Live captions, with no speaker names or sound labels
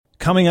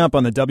Coming up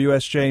on the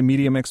WSJ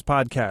Media Mix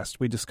podcast,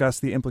 we discuss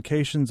the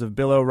implications of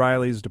Bill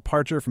O'Reilly's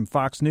departure from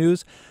Fox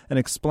News and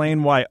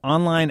explain why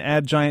online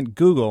ad giant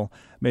Google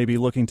may be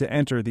looking to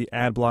enter the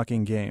ad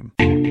blocking game.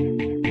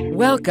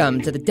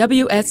 Welcome to the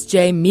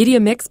WSJ Media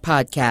Mix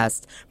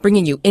podcast,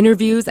 bringing you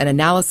interviews and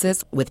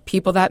analysis with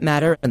people that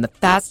matter in the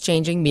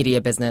fast-changing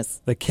media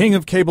business. The king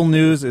of cable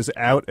news is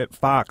out at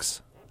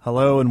Fox.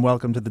 Hello and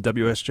welcome to the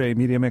WSJ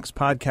Media Mix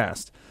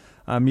podcast.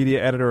 I'm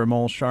media editor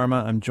Amol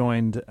Sharma. I'm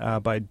joined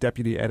by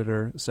deputy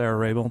editor Sarah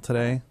Rabil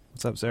today.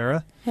 What's up,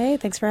 Sarah? Hey,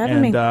 thanks for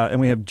having me. And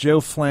we have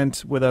Joe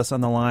Flint with us on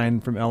the line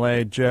from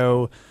L.A.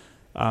 Joe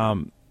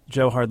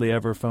hardly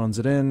ever phones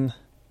it in,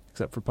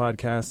 except for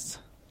podcasts.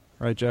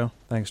 Right, Joe?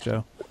 Thanks,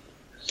 Joe.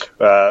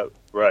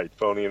 Right,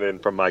 phoning it in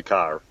from my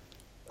car.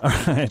 All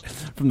right,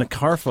 from the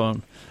car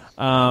phone.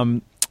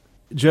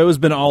 Joe's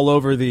been all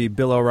over the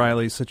Bill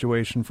O'Reilly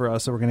situation for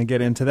us, so we're going to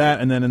get into that.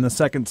 And then in the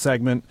second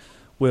segment,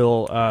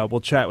 we'll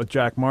chat with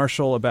Jack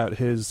Marshall about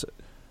his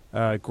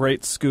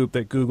great scoop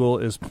that Google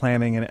is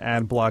planning an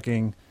ad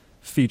blocking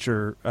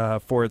feature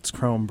for its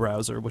Chrome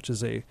browser, which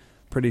is a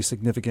pretty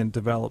significant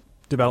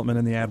development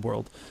in the ad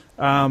world.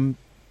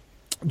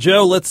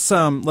 Joe, let's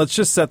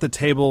just set the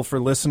table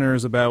for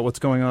listeners about what's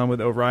going on with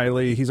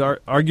O'Reilly. He's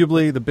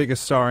arguably the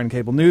biggest star in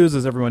cable news,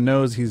 as everyone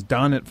knows. He's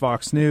done at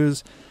Fox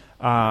News.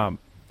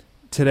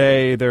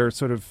 Today, they're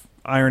sort of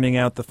ironing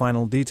out the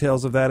final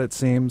details of that, it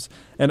seems.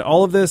 And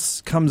all of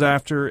this comes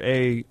after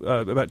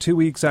about 2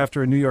 weeks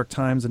after a New York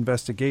Times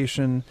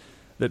investigation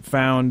that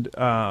found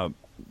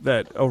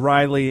that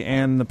O'Reilly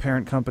and the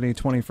parent company,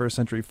 21st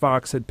Century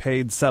Fox, had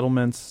paid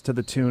settlements to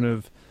the tune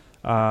of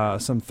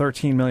some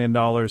 $13 million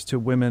to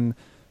women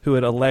who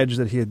had alleged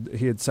that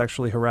he had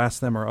sexually harassed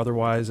them or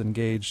otherwise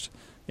engaged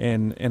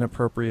in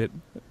inappropriate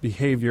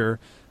behavior.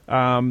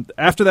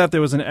 After that,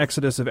 there was an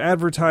exodus of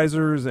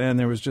advertisers, and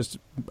there was just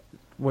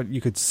what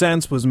you could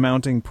sense was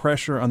mounting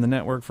pressure on the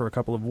network for a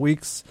couple of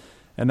weeks,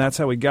 and that's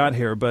how we got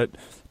here. But,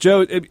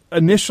 Joe,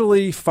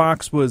 initially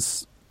Fox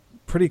was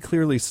pretty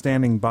clearly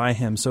standing by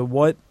him. So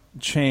what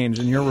changed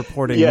in your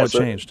reporting? What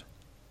changed?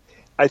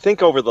 I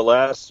think over the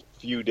last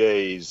few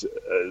days,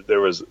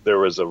 there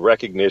was a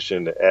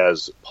recognition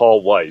as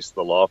Paul Weiss,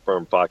 the law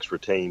firm Fox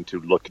retained to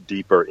look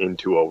deeper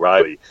into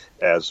O'Reilly.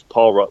 As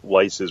Paul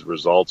Weiss's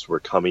results were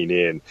coming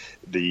in,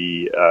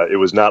 it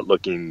was not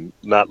looking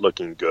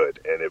good,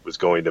 and it was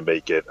going to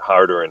make it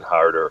harder and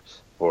harder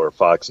for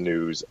Fox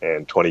News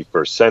and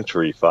 21st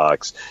Century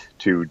Fox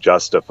to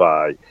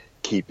justify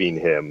keeping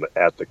him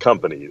at the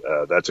company.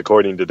 That's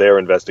according to their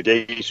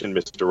investigation.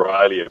 Mr.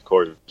 O'Reilly, of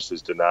course,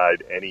 has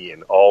denied any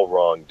and all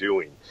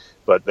wrongdoing.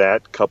 But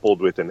that, coupled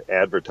with an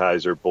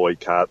advertiser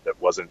boycott that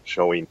wasn't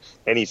showing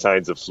any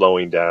signs of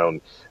slowing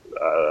down,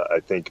 I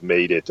think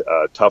made it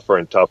tougher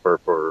and tougher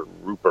for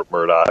Rupert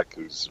Murdoch,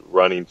 who's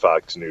running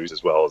Fox News,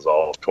 as well as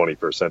all of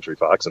 21st Century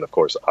Fox, and of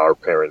course our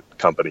parent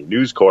company,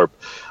 News Corp,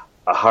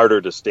 harder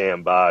to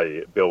stand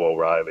by Bill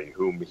O'Reilly,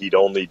 whom he'd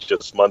only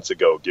just months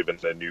ago given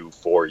a new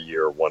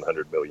 4-year,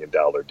 $100 million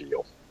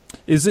deal.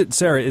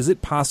 Sarah, is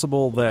it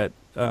possible that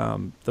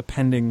the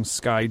pending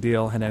Sky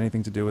deal had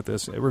anything to do with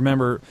this?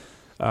 Remember,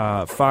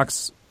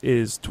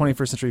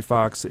 21st Century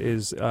Fox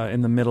is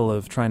in the middle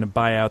of trying to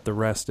buy out the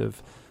rest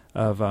of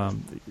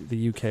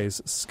the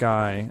UK's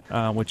Sky,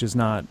 which is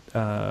not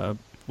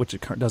which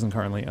it doesn't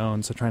currently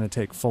own. So trying to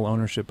take full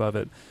ownership of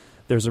it.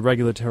 There's a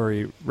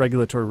regulatory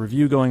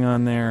review going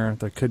on there.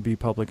 There could be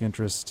public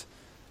interest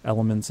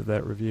elements of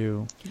that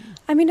review.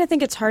 I mean, I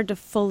think it's hard to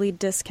fully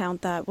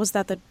discount that. Was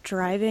that the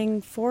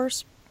driving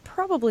force?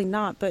 Probably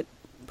not, but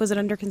was it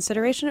under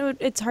consideration?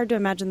 It's hard to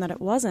imagine that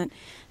it wasn't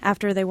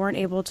after they weren't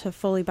able to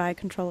fully buy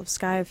control of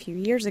Sky a few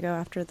years ago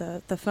after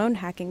the phone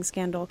hacking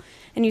scandal.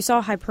 And you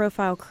saw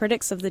high-profile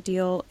critics of the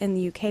deal in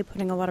the UK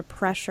putting a lot of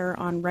pressure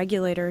on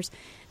regulators,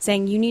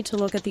 saying you need to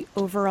look at the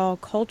overall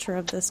culture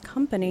of this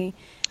company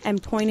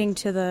and pointing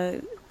to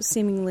the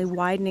seemingly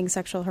widening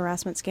sexual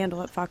harassment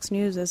scandal at Fox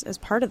News as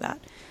part of that.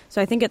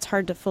 So I think it's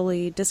hard to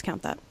fully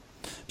discount that.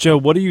 Joe,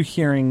 what are you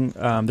hearing?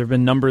 There have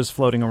been numbers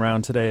floating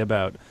around today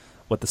about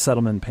what the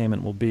settlement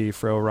payment will be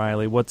for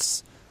O'Reilly.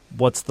 What's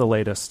the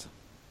latest?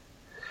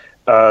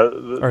 I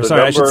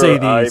should say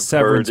the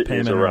severance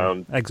payment is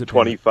around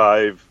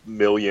 $25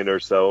 million or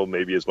so,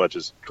 maybe as much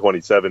as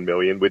 $27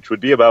 million, which would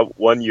be about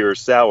 1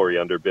 year's salary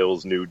under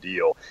Bill's new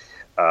deal.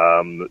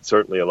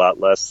 Certainly a lot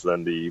less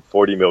than the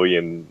 $40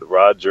 million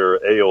Roger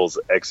Ailes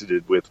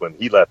exited with when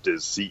he left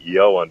as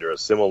CEO under a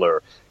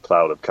similar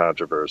cloud of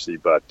controversy,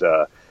 but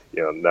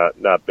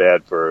not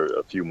bad for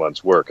a few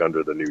months' work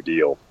under the new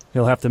deal.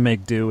 He'll have to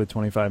make do with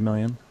 $25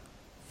 million.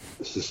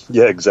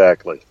 Yeah,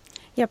 exactly.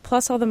 Yeah,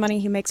 plus all the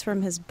money he makes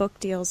from his book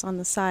deals on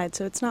the side,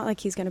 so it's not like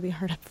he's going to be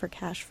hard up for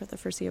cash for the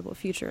foreseeable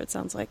future, it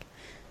sounds like.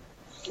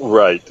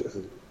 Right.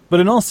 But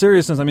in all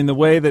seriousness, I mean, the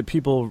way that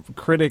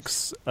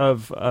critics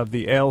of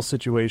the Ailes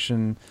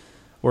situation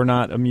were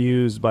not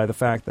amused by the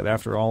fact that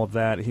after all of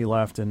that, he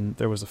left and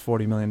there was a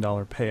 $40 million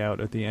payout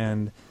at the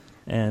end.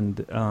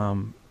 And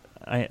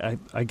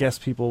I guess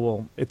people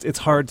will. It's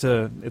hard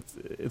to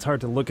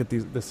look at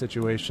the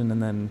situation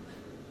and then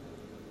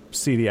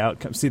see the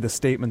outcome, see the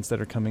statements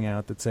that are coming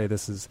out that say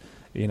this is,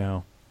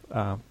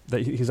 that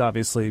he's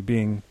obviously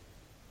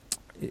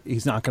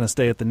he's not going to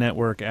stay at the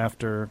network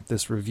after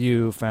this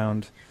review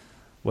found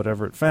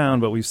whatever it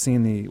found. But we've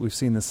seen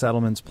the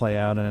settlements play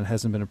out, and it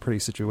hasn't been a pretty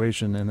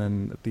situation. And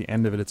then at the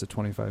end of it, it's a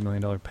 $25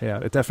 million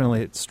payout.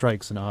 It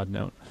strikes an odd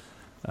note,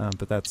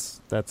 but that's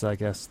I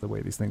guess the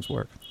way these things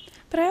work.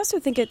 But I also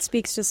think it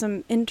speaks to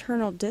some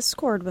internal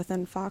discord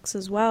within Fox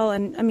as well.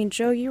 And I mean,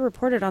 Joe, you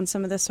reported on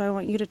some of this, so I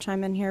want you to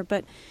chime in here.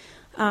 But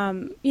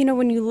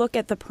when you look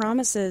at the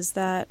promises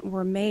that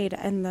were made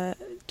and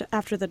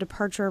after the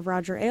departure of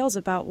Roger Ailes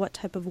about what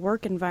type of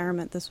work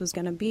environment this was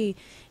going to be,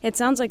 it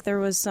sounds like there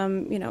was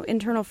some,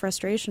 internal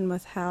frustration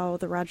with how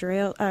the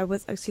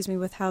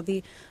with how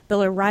the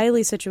Bill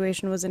O'Reilly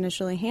situation was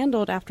initially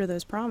handled after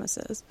those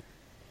promises.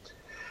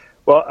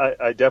 Well,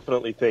 I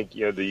definitely think,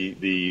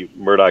 the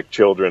Murdoch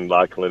children,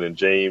 Lachlan and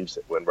James,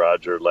 when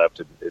Roger left,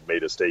 had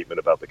made a statement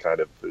about the kind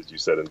of, as you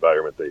said,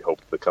 environment they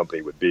hoped the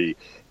company would be.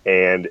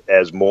 And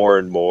as more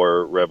and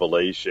more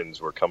revelations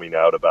were coming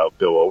out about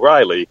Bill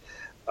O'Reilly,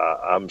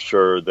 I'm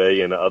sure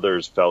they and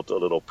others felt a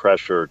little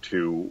pressure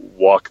to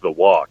walk the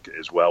walk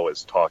as well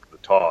as talk the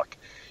talk.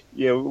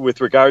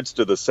 With regards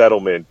to the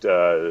settlement,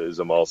 as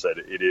Amol said,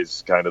 it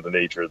is kind of the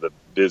nature of the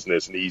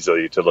business and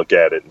easy to look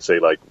at it and say,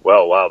 like,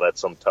 well, wow,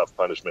 that's some tough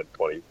punishment,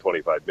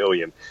 $25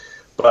 million.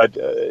 But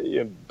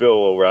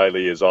Bill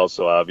O'Reilly has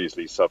also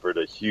obviously suffered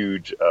a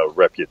huge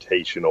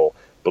reputational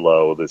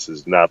blow. This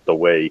is not the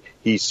way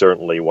he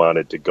certainly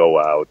wanted to go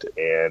out.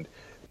 And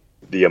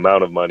the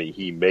amount of money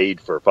he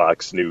made for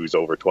Fox News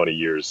over 20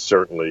 years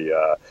certainly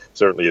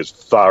is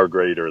far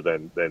greater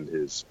than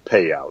his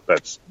payout.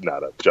 That's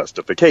not a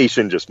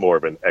justification, just more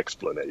of an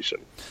explanation.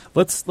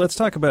 Let's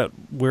talk about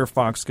where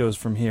Fox goes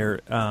from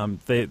here.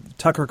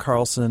 Tucker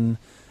Carlson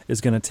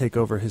is going to take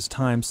over his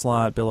time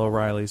slot, Bill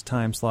O'Reilly's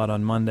time slot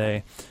on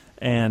Monday,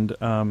 and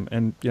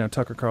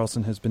Tucker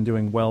Carlson has been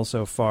doing well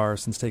so far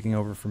since taking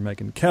over from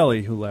Megyn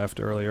Kelly, who left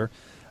earlier.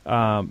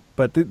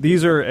 But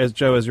these are, as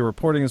Joe, as your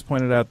reporting has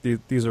pointed out,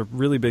 these are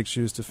really big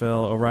shoes to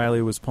fill.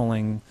 O'Reilly was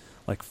pulling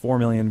like 4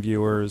 million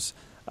viewers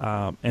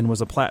and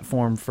was a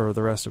platform for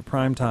the rest of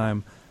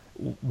primetime.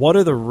 What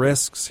are the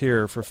risks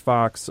here for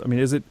Fox? I mean,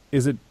 is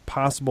it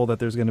possible that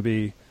there's going to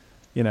be,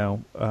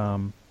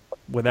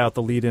 without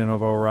the lead-in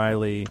of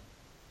O'Reilly,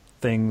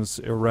 things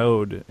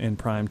erode in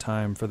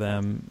primetime for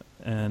them,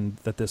 and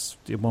that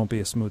it won't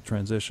be a smooth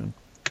transition?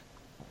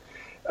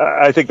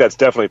 I think that's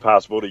definitely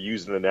possible. To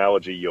use an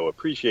analogy you'll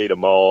appreciate,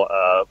 Amol,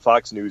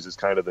 Fox News is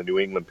kind of the New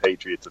England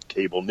Patriots of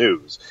cable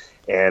news.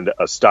 And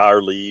a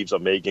star leaves, a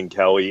Megyn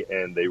Kelly,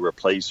 and they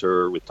replace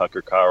her with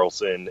Tucker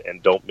Carlson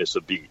and don't miss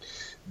a beat.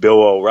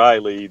 Bill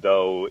O'Reilly,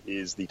 though,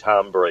 is the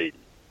Tom Brady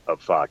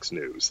of Fox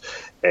News.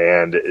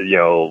 And,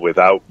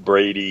 without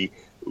Brady,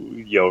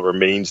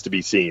 remains to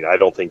be seen. I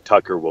don't think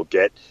Tucker will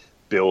get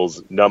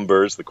Bill's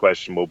numbers. The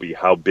question will be,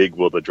 how big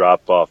will the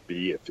drop-off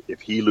be?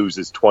 If he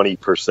loses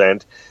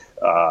 20%,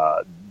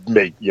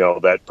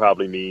 that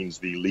probably means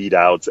the lead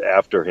outs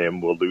after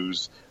him will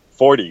lose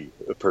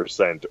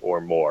 40%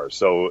 or more.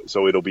 So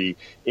it'll be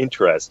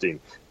interesting.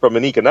 From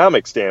an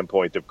economic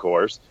standpoint, of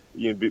course,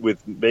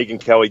 with Megyn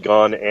Kelly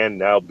gone and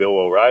now Bill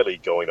O'Reilly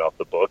going off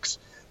the books,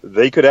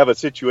 they could have a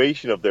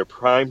situation of their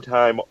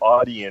primetime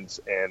audience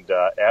and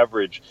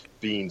average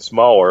being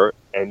smaller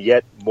and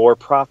yet more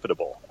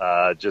profitable.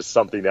 Just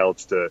something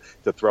else to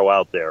throw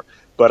out there.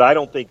 But I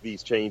don't think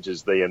these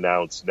changes they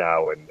announce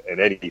now and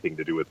anything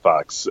to do with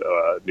Fox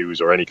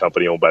News or any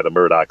company owned by the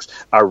Murdochs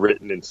are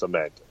written in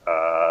cement.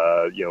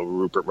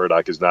 Rupert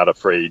Murdoch is not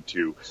afraid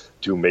to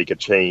make a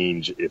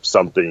change if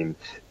something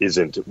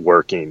isn't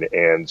working.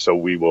 And so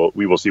we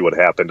will see what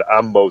happened.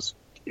 I'm most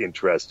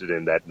interested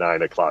in that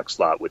 9:00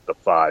 slot with the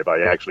 5.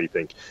 I actually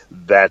think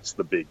that's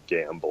the big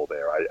gamble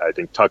there. I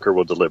think Tucker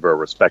will deliver a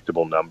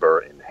respectable number,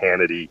 and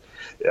Hannity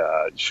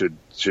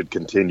should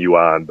continue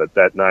on, but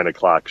that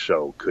 9:00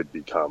 show could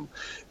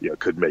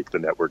make the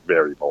network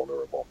very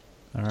vulnerable.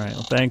 All right.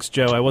 Well, thanks,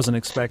 Joe. I wasn't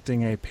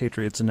expecting a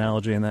Patriots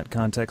analogy in that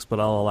context, but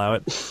I'll allow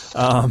it.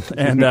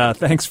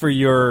 Thanks for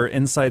your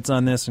insights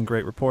on this and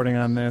great reporting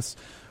on this.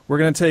 We're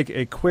going to take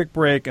a quick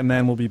break, and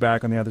then we'll be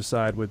back on the other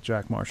side with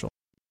Jack Marshall.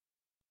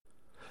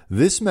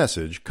 This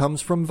message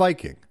comes from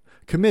Viking,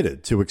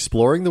 committed to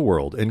exploring the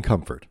world in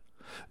comfort.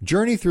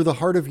 Journey through the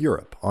heart of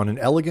Europe on an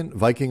elegant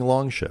Viking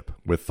longship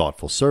with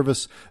thoughtful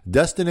service,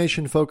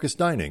 destination-focused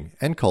dining,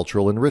 and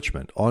cultural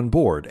enrichment on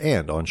board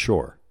and on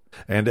shore.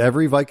 And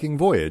every Viking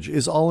voyage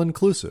is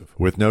all-inclusive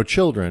with no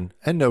children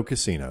and no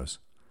casinos.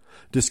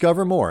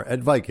 Discover more at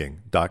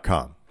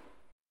Viking.com.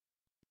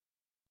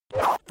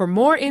 For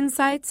more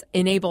insights,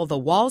 enable the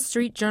Wall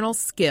Street Journal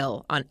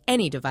skill on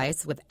any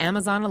device with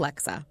Amazon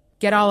Alexa.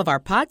 Get all of our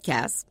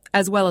podcasts,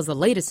 as well as the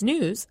latest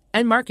news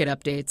and market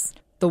updates.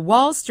 The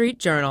Wall Street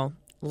Journal.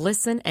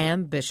 Listen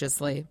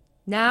ambitiously.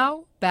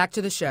 Now, back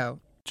to the show.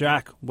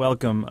 Jack,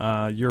 welcome.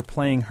 You're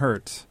playing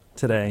hurt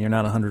today. You're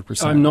not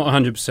 100%. I'm not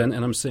 100%,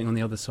 and I'm sitting on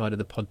the other side of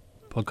the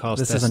podcast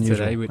this desk is unusual.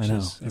 today, which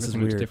is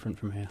everything looks different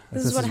from here.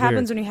 This is what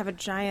happens when you have a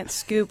giant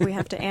scoop. We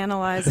have to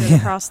analyze it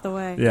across the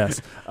way.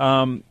 Yes.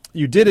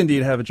 you did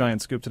indeed have a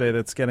giant scoop today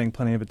that's getting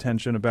plenty of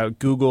attention about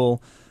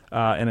Google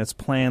and its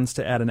plans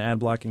to add an ad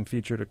blocking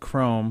feature to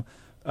Chrome.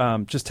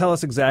 Just tell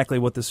us exactly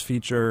what this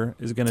feature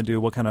is going to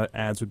do, what kind of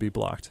ads would be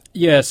blocked.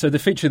 Yeah, so the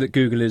feature that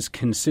Google is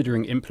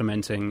considering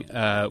implementing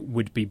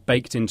would be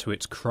baked into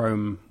its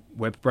Chrome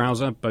web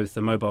browser, both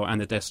the mobile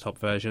and the desktop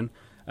version,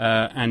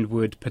 and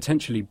would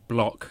potentially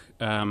block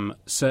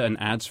certain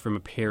ads from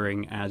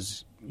appearing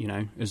as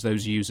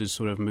those users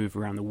sort of move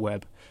around the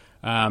web.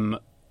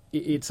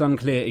 It's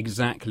unclear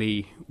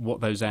exactly what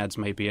those ads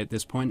may be at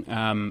this point,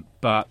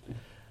 but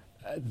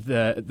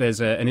there's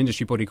an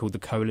industry body called the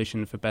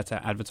Coalition for Better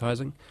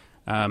Advertising,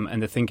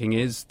 and the thinking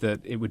is that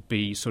it would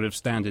be sort of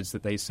standards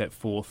that they set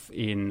forth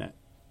in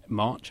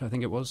March, I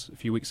think it was, a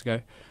few weeks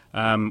ago,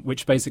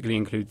 which basically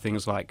include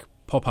things like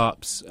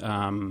pop-ups,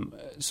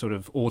 sort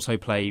of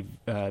autoplay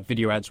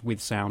video ads with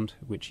sound,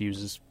 which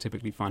users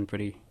typically find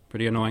pretty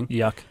annoying.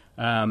 Yuck.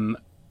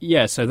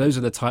 So those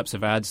are the types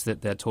of ads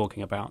that they're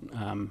talking about,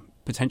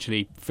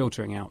 potentially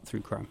filtering out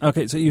through Chrome.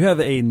 Okay, so you have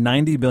a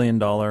 $90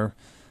 billion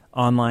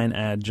online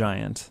ad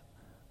giant,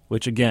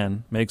 which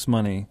again makes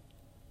money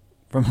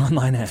from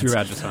online ads through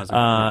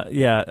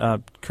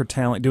advertising.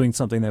 Curtailing, doing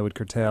something that would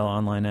curtail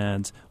online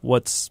ads.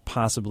 What's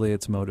possibly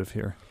its motive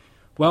here?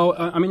 Well,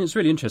 I mean, it's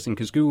really interesting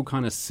because Google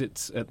kind of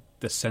sits at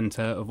the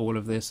center of all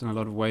of this in a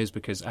lot of ways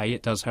because, A,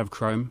 it does have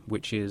Chrome,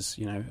 which is,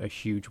 a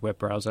huge web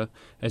browser.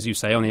 As you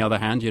say, on the other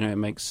hand, it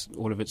makes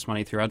all of its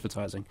money through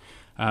advertising.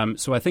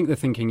 So I think the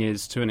thinking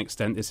is, to an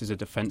extent, this is a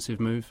defensive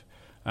move.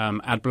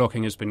 Ad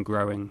blocking has been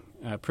growing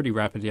pretty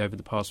rapidly over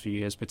the past few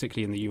years,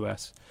 particularly in the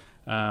US.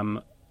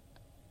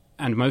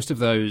 And most of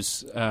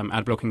those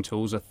ad blocking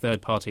tools are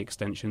third-party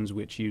extensions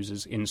which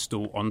users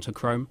install onto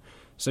Chrome.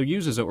 So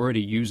users are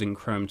already using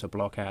Chrome to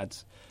block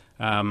ads.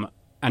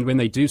 And when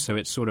they do so,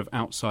 it's sort of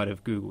outside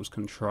of Google's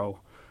control.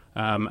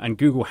 And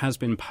Google has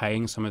been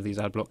paying some of these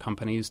ad block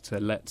companies to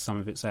let some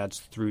of its ads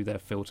through their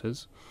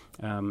filters.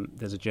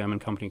 There's a German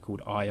company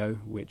called IO,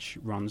 which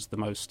runs the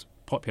most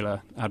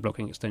popular ad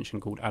blocking extension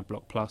called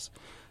AdBlock Plus.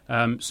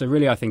 So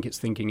really, I think its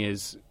thinking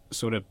is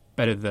sort of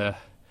better the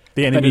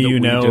enemy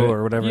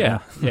or whatever.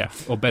 Yeah,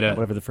 or better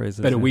whatever the phrase is.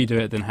 Better we do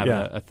it than have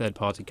a third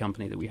party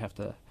company that we have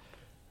to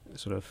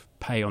sort of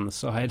pay on the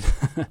side.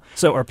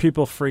 So are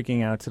people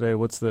freaking out today?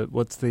 What's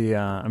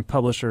the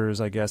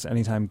publishers? I guess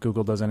anytime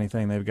Google does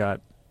anything, they've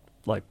got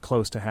like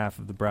close to half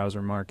of the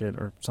browser market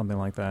or something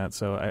like that.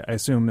 So I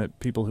assume that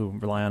people who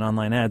rely on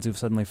online ads who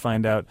suddenly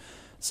find out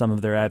some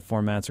of their ad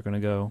formats are going to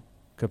go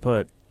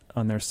kaput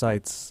on their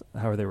sites,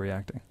 how are they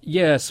reacting?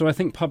 Yeah, so I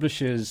think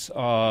publishers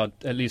are,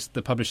 at least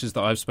the publishers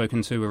that I've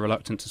spoken to, are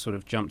reluctant to sort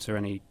of jump to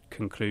any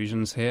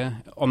conclusions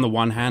here. On the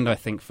one hand, I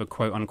think for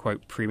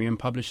quote-unquote premium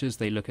publishers,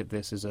 they look at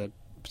this as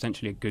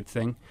potentially a good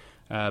thing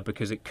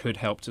because it could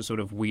help to sort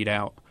of weed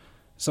out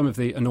some of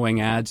the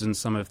annoying ads and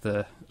some of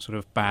the sort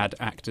of bad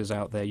actors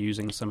out there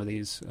using some of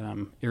these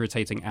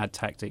irritating ad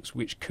tactics,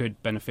 which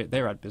could benefit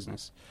their ad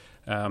business.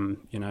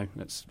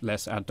 That's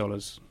less ad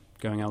dollars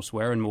going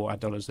elsewhere and more ad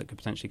dollars that could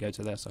potentially go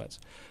to their sites.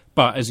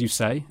 But as you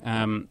say,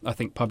 I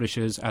think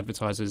publishers,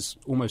 advertisers,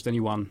 almost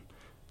anyone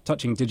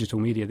touching digital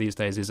media these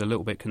days is a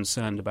little bit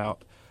concerned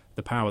about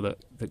the power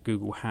that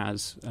Google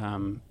has.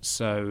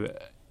 So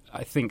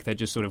I think they're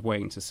just sort of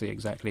waiting to see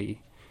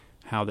exactly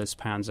how this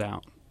pans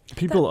out.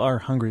 People are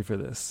hungry for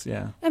this,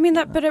 yeah. I mean,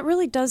 but it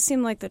really does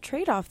seem like the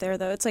trade-off there,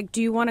 though. It's like, do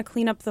you want to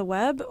clean up the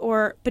web,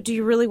 but do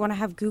you really want to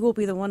have Google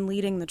be the one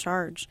leading the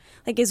charge?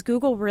 Like, is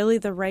Google really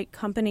the right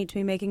company to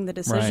be making the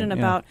decision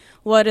about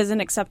what is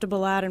an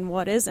acceptable ad and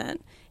what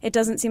isn't? It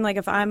doesn't seem like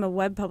if I'm a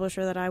web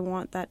publisher that I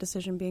want that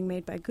decision being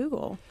made by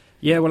Google.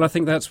 Yeah, well, I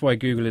think that's why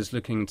Google is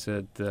looking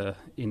to the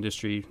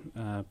industry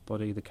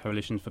body, the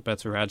Coalition for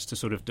Better Ads, to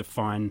sort of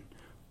define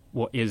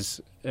what is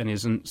and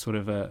isn't sort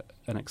of an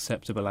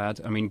acceptable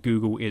ad. I mean,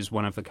 Google is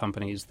one of the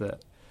companies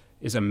that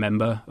is a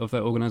member of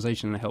that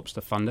organization and helps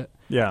to fund it.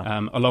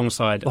 Yeah.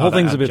 Alongside the whole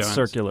thing's a bit giants.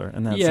 Circular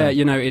in that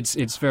sense.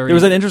 It's very... There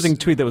was an interesting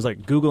tweet that was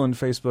like, Google and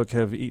Facebook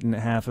have eaten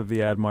half of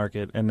the ad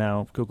market, and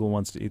now Google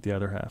wants to eat the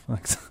other half.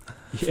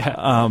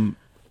 Yeah.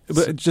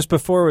 But just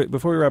before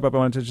we wrap up, I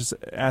wanted to just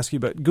ask you,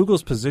 but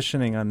Google's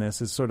positioning on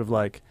this is sort of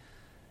like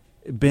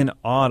been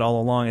odd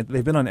all along.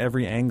 They've been on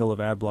every angle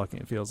of ad blocking,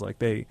 it feels like.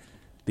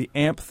 The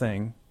AMP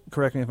thing,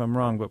 correct me if I'm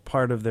wrong, but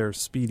part of their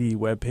speedy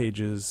web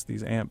pages,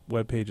 these AMP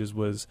web pages,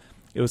 was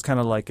kind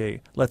of like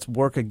let's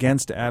work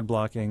against ad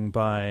blocking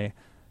by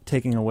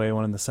taking away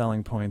one of the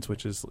selling points,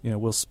 which is,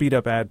 we'll speed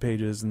up ad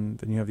pages, and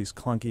then you have these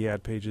clunky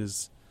ad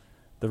pages.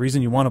 The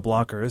reason you want a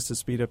blocker is to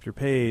speed up your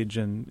page,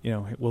 and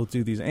we'll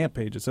do these AMP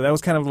pages. So that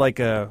was kind of like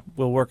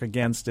we'll work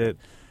against it.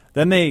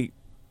 Then they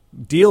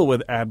deal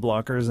with ad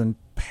blockers and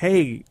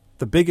pay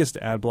the biggest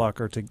ad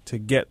blocker to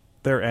get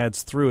their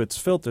ads through its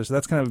filter. So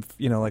that's kind of,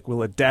 like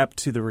we'll adapt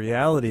to the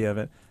reality of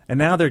it. And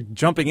now they're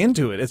jumping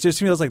into it. It just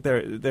feels like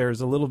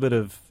there's a little bit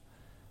of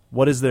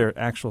What is their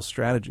actual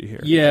strategy here?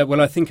 Yeah, well,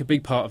 I think a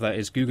big part of that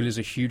is Google is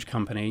a huge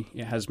company.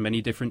 It has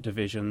many different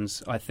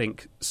divisions. I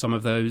think some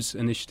of those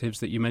initiatives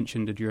that you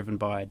mentioned are driven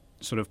by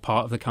sort of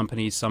part of the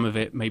company. Some of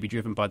it may be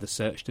driven by the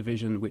search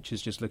division, which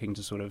is just looking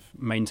to sort of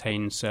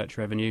maintain search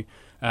revenue.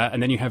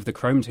 And then you have the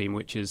Chrome team,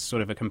 which is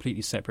sort of a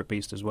completely separate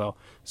beast as well.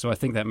 So I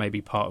think that may be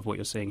part of what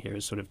you're seeing here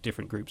is sort of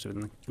different groups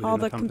within all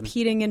the the company.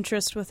 competing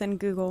interests within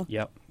Google.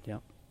 Yep.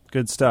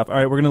 Good stuff. All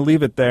right, we're going to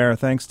leave it there.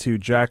 Thanks to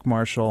Jack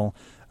Marshall,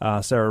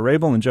 Sarah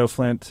Rabil, and Joe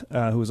Flint,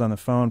 who was on the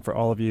phone, for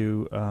all of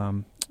you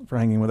for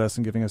hanging with us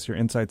and giving us your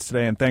insights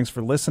today. And thanks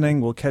for listening.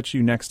 We'll catch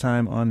you next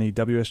time on the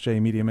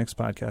WSJ Media Mix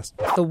podcast.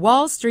 The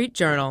Wall Street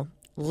Journal.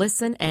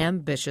 Listen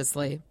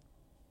ambitiously.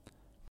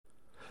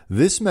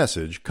 This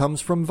message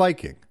comes from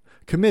Viking,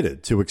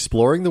 committed to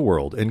exploring the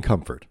world in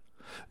comfort.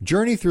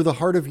 Journey through the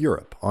heart of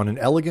Europe on an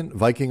elegant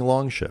Viking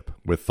longship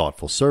with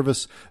thoughtful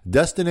service,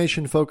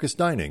 destination-focused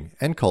dining,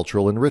 and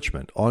cultural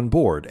enrichment on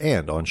board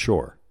and on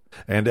shore.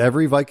 And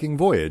every Viking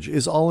voyage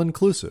is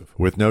all-inclusive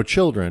with no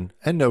children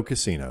and no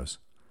casinos.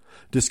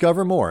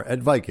 Discover more at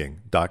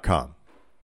Viking.com.